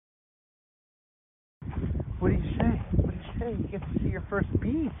What do you say? What do you say? You get to see your first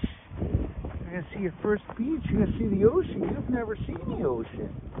beach. You're going to see your first beach. You're going to see the ocean. You've never seen the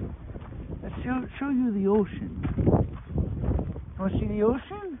ocean. Let's show you the ocean. You want to see the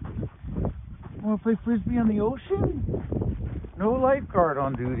ocean? You want to play frisbee on the ocean? No lifeguard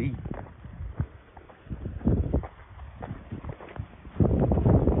on duty.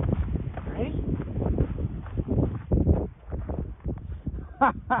 Ready?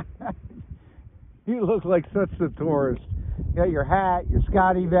 You look like such a tourist. You got your hat, your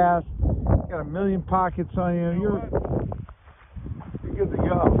Scotty vest, you got a million pockets on you. You're good to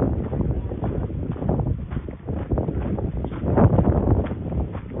go.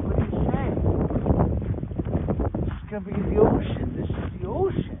 What do you say? This is going to be the ocean. This is the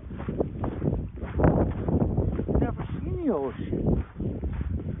ocean. You've never seen the ocean.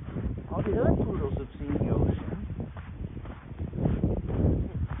 All the other poodles have seen the ocean.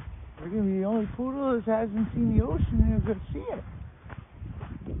 We're going to be the only poodle that hasn't seen the ocean and you're going to see it.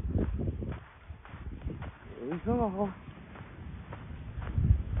 Here we go.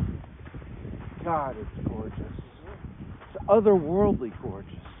 God, it's gorgeous. It's otherworldly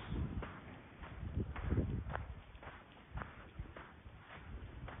gorgeous.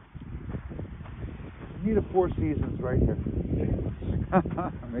 You need a Four Seasons right here.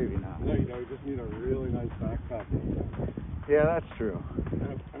 Maybe not. No, you don't. You just need a really nice backpack. Yeah, that's true.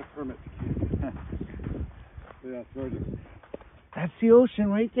 And a permit to keep. Yeah, it's gorgeous. That's the ocean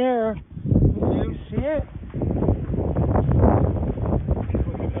right there. You see it?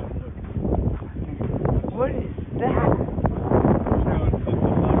 What is that?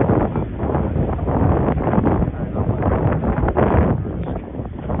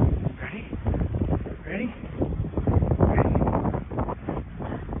 Ready? Ready?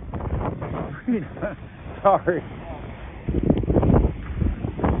 Ready? Sorry.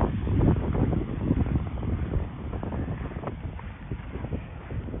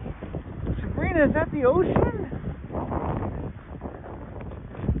 Sabrina, is that the ocean?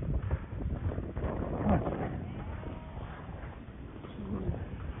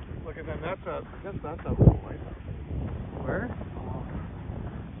 Look at that. That's a little light. Where?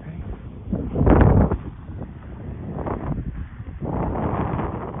 Ready?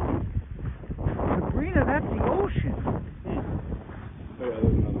 Sabrina, that's the ocean. Oh, yeah,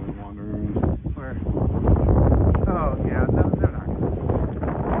 there's another one wandering around. Where? Oh, yeah, no, they're not going to.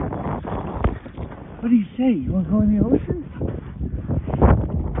 What do you say? You want to go in the ocean?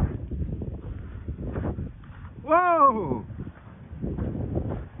 Whoa!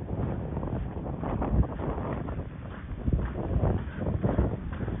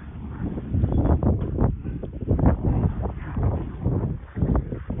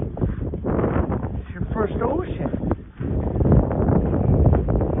 It's your first ocean.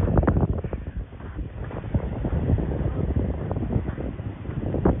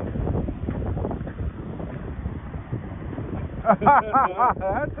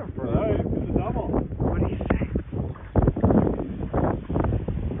 That's a first. Right, it's a double. What do you say?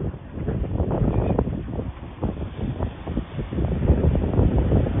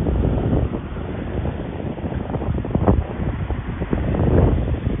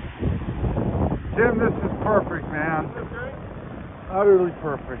 Jim, this is perfect, man. Utterly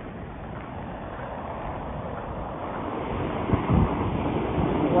perfect.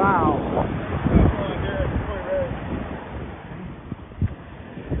 Wow.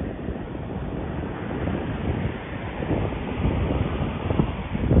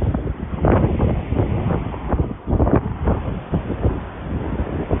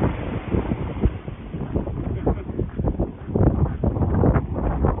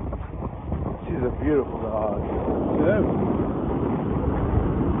 She's a beautiful dog. Yeah.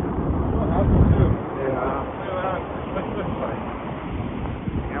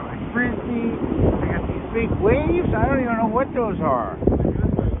 I got my frisbee. I got these big waves. I don't even know what those are. I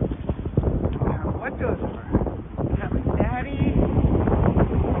don't know what those are. I got my daddy.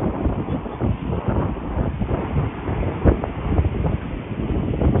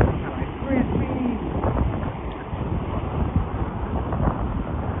 I got my frisbee.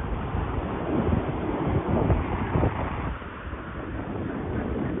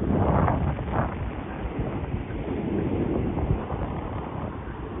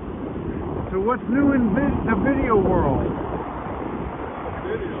 So what's new in the video world?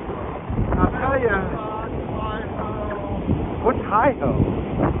 I'll tell you. What's hi-ho?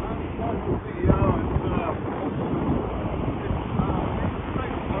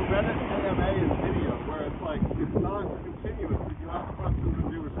 It's non-continuous, but you ask questions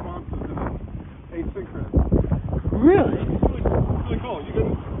and do responses and it's asynchronous. Really? It's really cool. You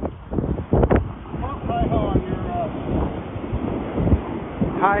can post hi-ho on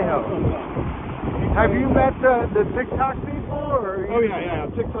Hi-ho. Have you met the TikTok people? Or Oh, yeah.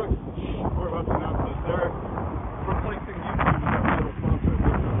 TikTok, we're about to announce this. They're replacing YouTube as our little sponsor.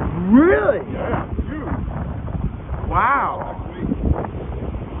 Really? Yeah, huge. Wow. Next week.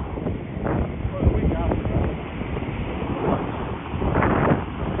 Or the week after that.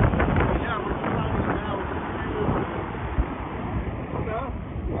 Yeah, we're designing it now with computers.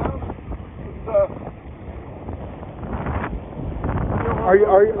 Are you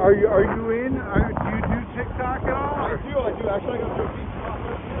in? Do you do TikTok at all? I do. Actually, I got to do a beach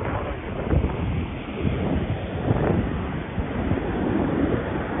conference.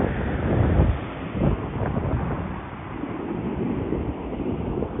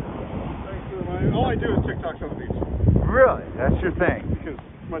 Thanks for reminding me. All I do is TikToks on the beach. Really? That's your thing? Because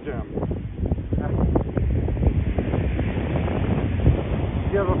it's my jam.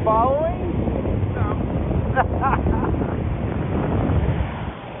 You have a following? No.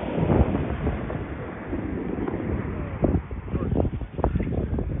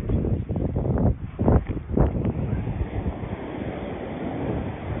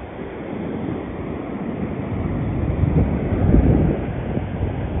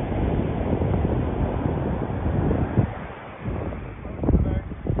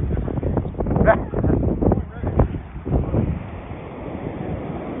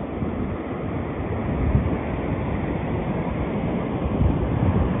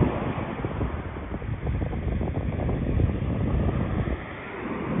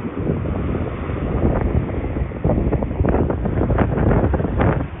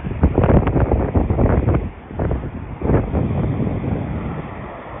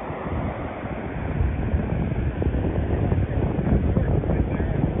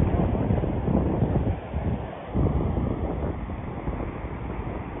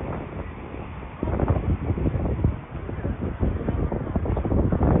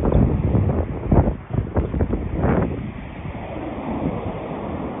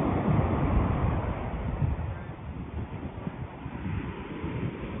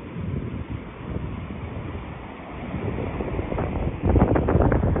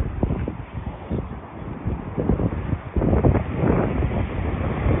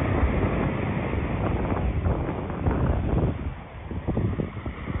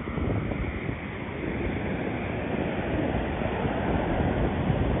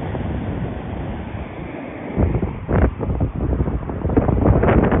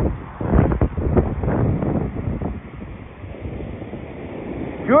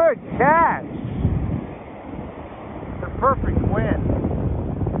 Good catch. The perfect win.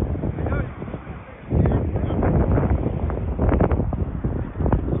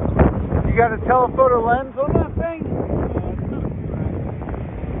 You got a telephoto lens on that thing?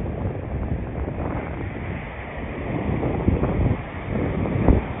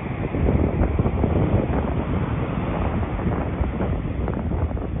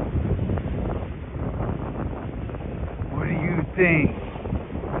 What do you think?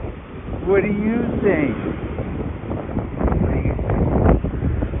 What do you think?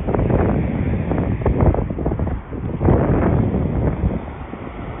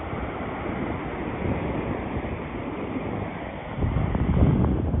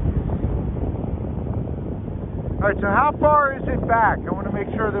 All right, so how far is it back? I want to make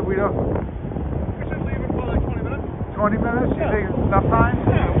sure that we don't... We should leave it for like 20 minutes. 20 minutes? You Yeah. think it's enough time?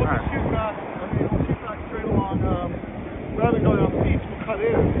 Yeah, we'll All just shoot back. We'll shoot back straight along. Rather than go down the beach, we'll cut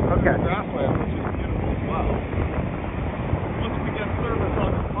in. Okay. Grassland, which is beautiful as well. Once we get service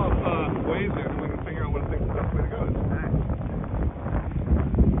on ways in, we can figure out what I think the best way to go is.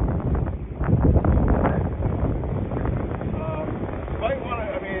 Might want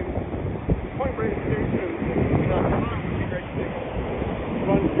to, Point Break Station, would be great to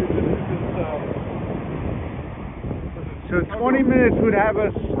run through So 20 minutes would have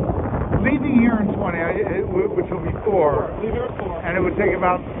us leaving here in 20, which will be 4. Leave here at 4. And it would take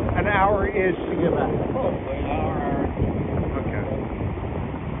about an hour-ish to get back. Probably an hour. Okay.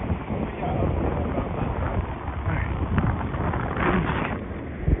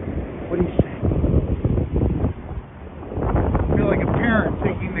 What do you say? I feel like a parent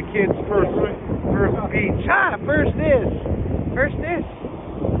taking the kids first beach. First this. First this.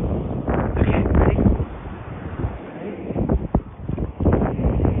 Okay, ready?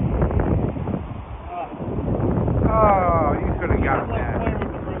 Oh, you could have gotten that.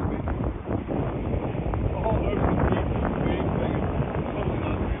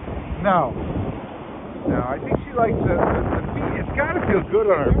 No. No, I think she likes the feet. It's got to feel good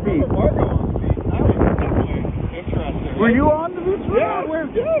on her feet. Definitely interesting. Were you on the beach with Yeah, her?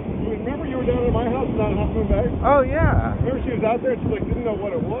 yes. Remember you were down at my house not half moon back? Oh, yeah. Remember she was out there and she like didn't know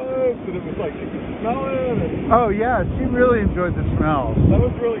what it was, but it was like she could smell it. And Oh, yeah. She really enjoyed the smells. that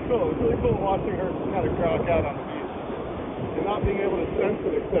was really cool. It was really cool watching her kind of crouch out on the beach and not being able to sense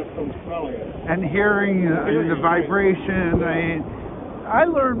it except from smelling it. And hearing the vibration. I mean, I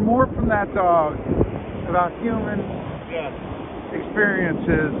learned more from that dog about human Yes.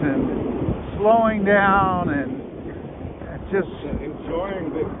 experiences and slowing down and just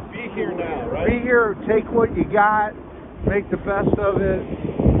Enjoying the be here now, right? be here, take what you got, make the best of it.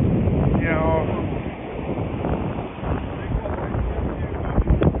 You know,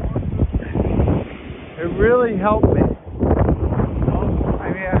 it really helped me. I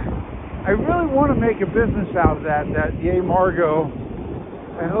mean, I really want to make a business out of that Yay Margot.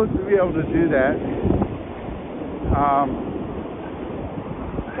 I hope to be able to do that.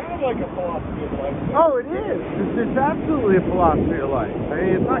 Kind of like a philosophy of life. Oh, it is. It's absolutely a philosophy of life. I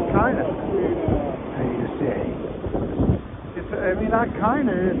mean, it's not kind of. How do you say? Not kind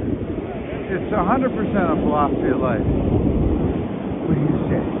of. It's 100% a philosophy of life. What do you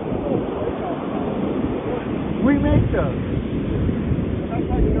say? We make those. That's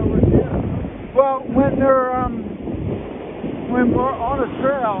how you know we're here. Well, when we're on a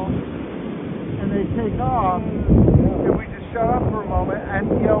trail and they take off, and we just shut up for a moment, and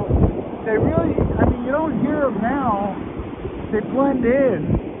they really, you don't hear them now. They blend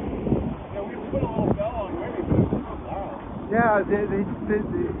in. Yeah, we put a little bell on waiting, but it's so loud. Yeah,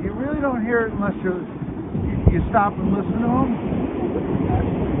 you really don't hear it unless you stop and listen to them.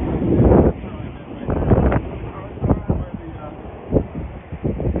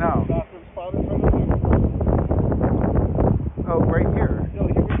 No. Bathroom spot in front of you. Oh, right here. No,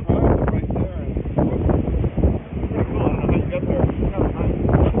 you can drive it right there. And it's pretty cool. I don't know how you got there. It's kind of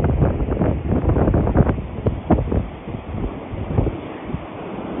nice.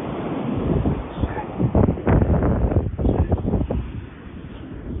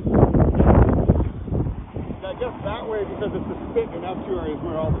 I guess that way, because it's a spit in estuary, is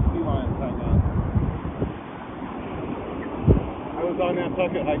where all the sea lions hang out. I was on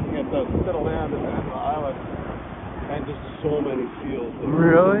Nantucket hiking at the spit of land at the end of the island, and just so many seals. It was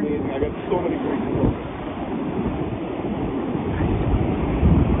Really? amazing. I got so many great photos.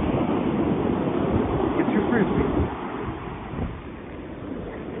 Get your frisbee.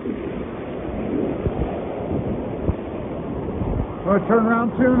 Want to turn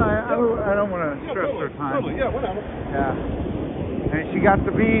around soon? I don't want to stress totally, our time. Totally, yeah, whatever. Yeah. And she got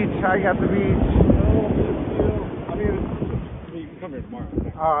the beach. I got the beach. I mean, you can come here tomorrow.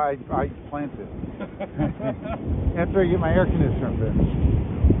 I plan to. After I get my air conditioner fixed.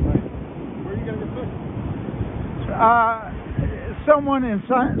 Right. Where are you going to get fixed? Someone in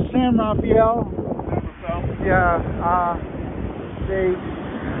San Rafael. Yeah.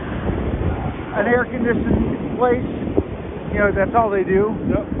 An air conditioning place. That's all they do.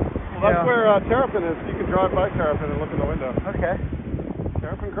 Yep. Well, that's where Terrapin is. You can drive by Terrapin and look in the window. Okay.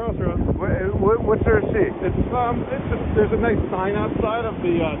 Terrapin Crossroads. What's there to see? It's just there's a nice sign outside of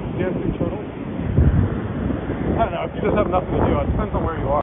the dancing turtles. I don't know. If you just have nothing to do, it depends on where you are.